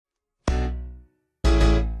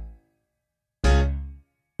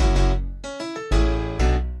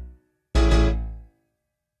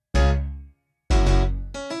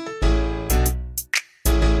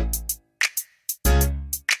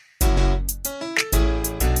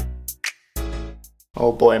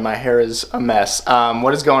Oh boy, my hair is a mess.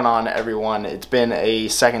 What is going on, everyone? It's been a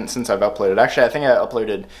second since I've uploaded. Actually, I think I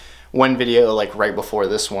uploaded one video like right before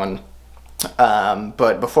this one.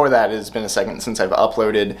 But before that, it's been a second since I've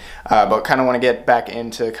uploaded, but kind of want to get back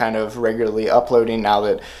into kind of regularly uploading now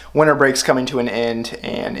that winter break's coming to an end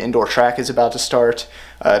and indoor track is about to start.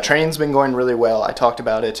 Training's been going really well. I talked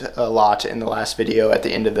about it a lot in the last video at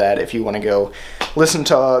the end of that if you want to go listen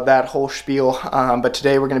to that whole spiel. But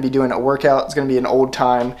today we're going to be doing a workout. It's going to be an old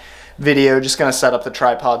time video, just going to set up the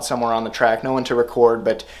tripod somewhere on the track, no one to record,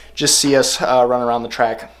 but just see us run around the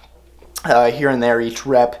track here and there each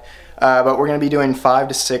rep. But we're going to be doing 5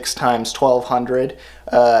 to 6 times 1200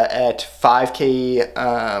 at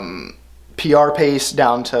 5K PR pace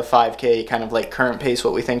down to 5K, kind of like current pace,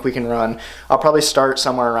 what we think we can run. I'll probably start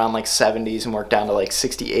somewhere around like 70s and work down to like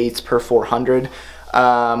 68s per 400.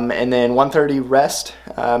 And then 130 rest,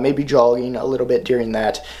 maybe jogging a little bit during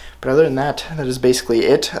that. But other than that, that is basically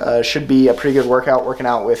it. Should be a pretty good workout, working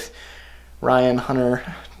out with Ryan,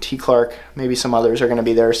 Hunter, T. Clark, maybe some others are going to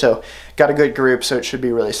be there, so got a good group, so it should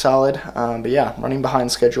be really solid. But yeah, running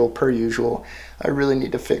behind schedule per usual. I really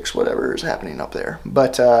need to fix whatever is happening up there,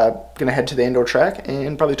 but gonna head to the indoor track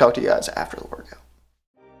and probably talk to you guys after the workout.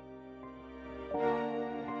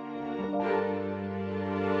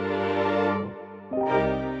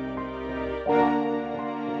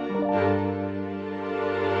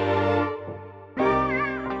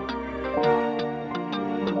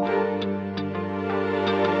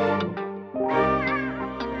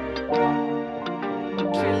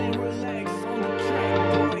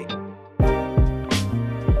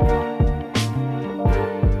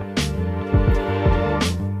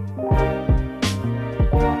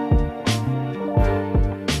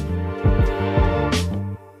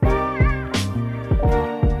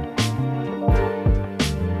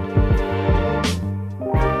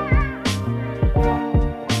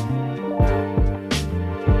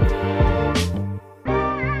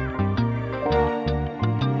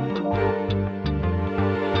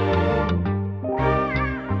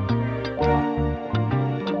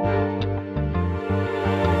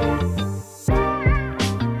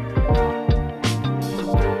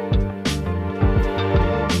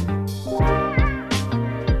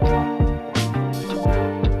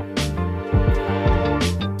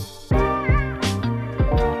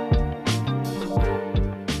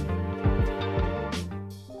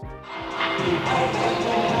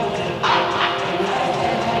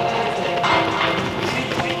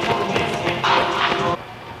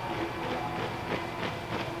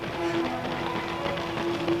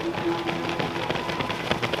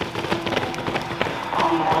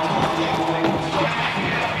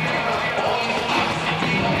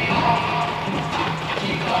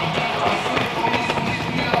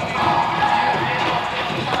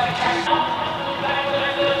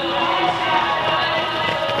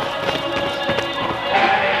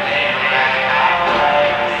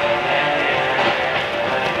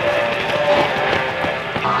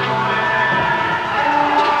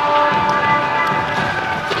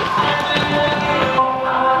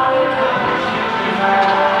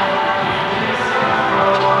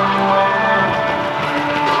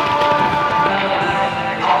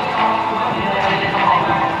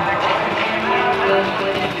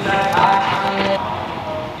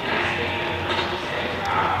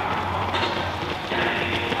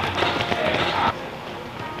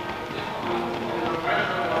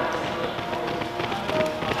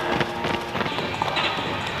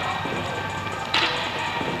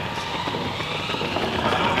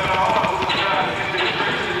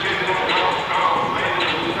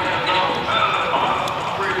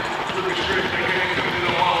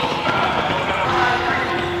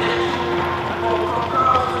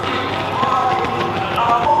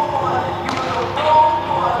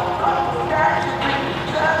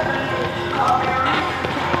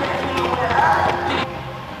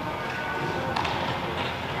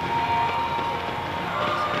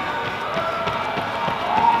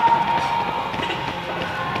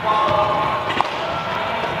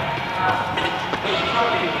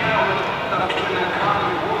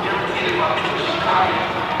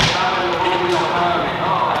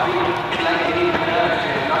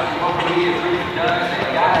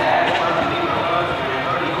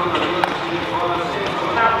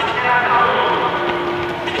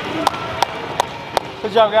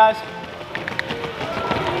 Good job, guys.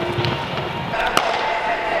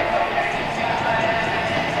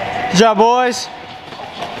 Good job, boys.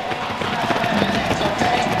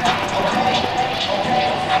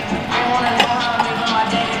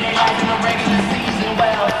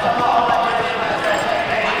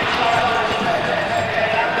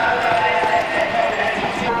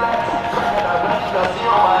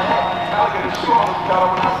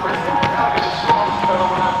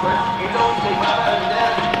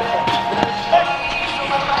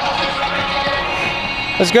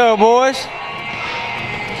 Let's go, boys.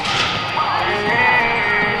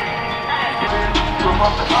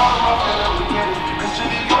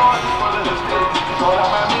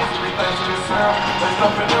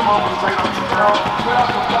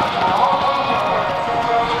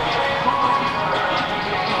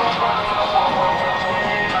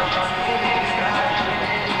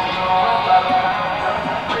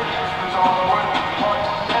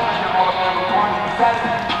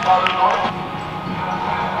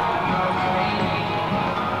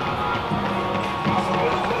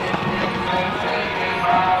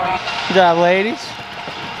 Good job, ladies.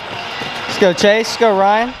 Let's go, Chase. Let's go,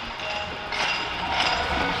 Ryan.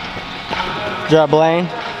 Good job, Blaine.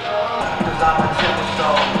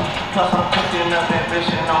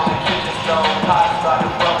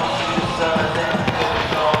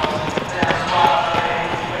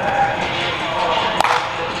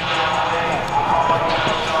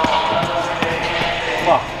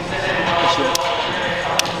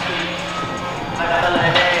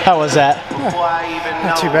 How was that?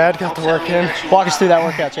 Not too bad, got the work in. Walk us through that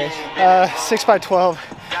workout, Chase. 6x12,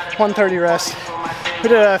 130 rest. We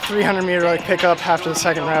did a 300 meter like pickup after the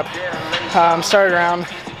second rep. Started around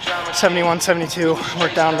 71, 72,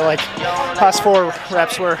 worked down to like last 4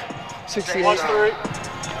 reps were 68. Good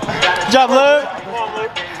job, Luke.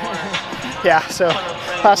 Yeah, so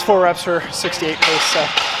last 4 reps were 68 pace, so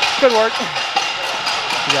good work.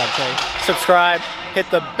 Good job, Chase. Subscribe, hit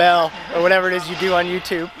the bell, or whatever it is you do on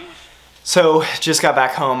YouTube. So, just got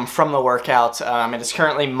back home from the workout. It is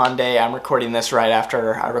currently Monday. I'm recording this right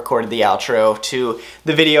after I recorded the outro to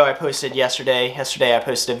the video I posted yesterday. Yesterday I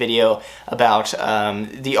posted a video about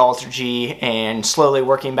the AlterG and slowly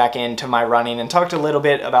working back into my running, and talked a little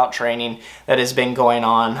bit about training that has been going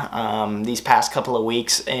on these past couple of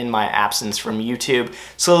weeks in my absence from YouTube.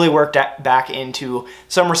 Slowly worked back into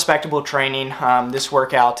some respectable training. This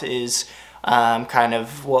workout is kind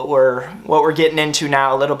of what we're getting into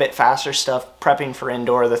now, a little bit faster stuff, prepping for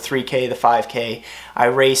indoor, the 3K, the 5K. I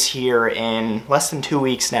race here in less than 2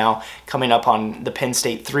 weeks now, coming up on the Penn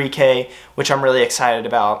State 3K, which I'm really excited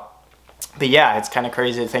about. But yeah, it's kind of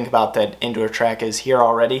crazy to think about that indoor track is here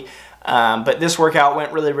already. But this workout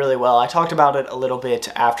went really, really well. I talked about it a little bit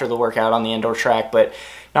after the workout on the indoor track, but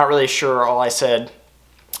not really sure. All I said,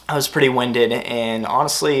 I was pretty winded, and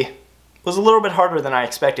honestly was a little bit harder than I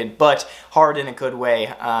expected, but hard in a good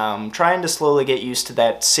way. Trying to slowly get used to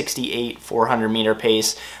that 68 400 meter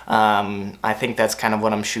pace. I think that's kind of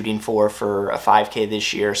what I'm shooting for a 5K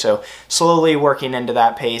this year, so slowly working into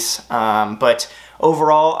that pace. But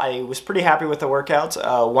overall, I was pretty happy with the workout.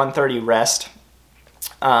 130 rest,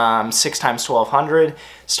 6 times 1200.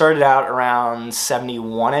 Started out around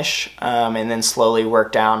 71-ish, and then slowly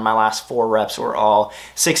worked down. My last 4 reps were all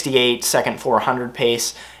 68, second 400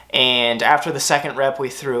 pace. And after the second rep, we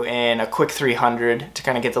threw in a quick 300 to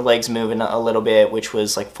kind of get the legs moving a little bit, which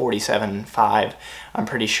was like 47.5, I'm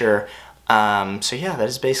pretty sure. So yeah, that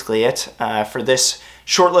is basically it for this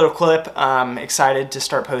short little clip. Excited to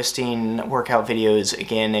start posting workout videos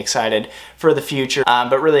again, excited for the future,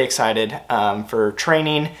 but really excited for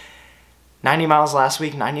training. 90 miles last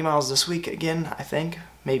week, 90 miles this week again, I think.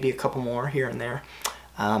 Maybe a couple more here and there.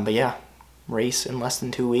 But yeah. Race in less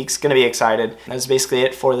than 2 weeks. Gonna be excited. That's basically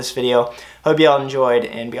it for this video. Hope you all enjoyed,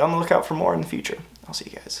 and be on the lookout for more in the future. I'll see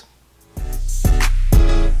you guys.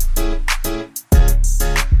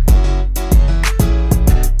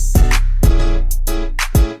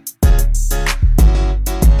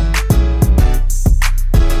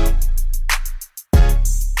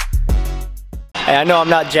 Hey, I know I'm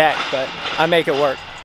not jacked, but I make it work.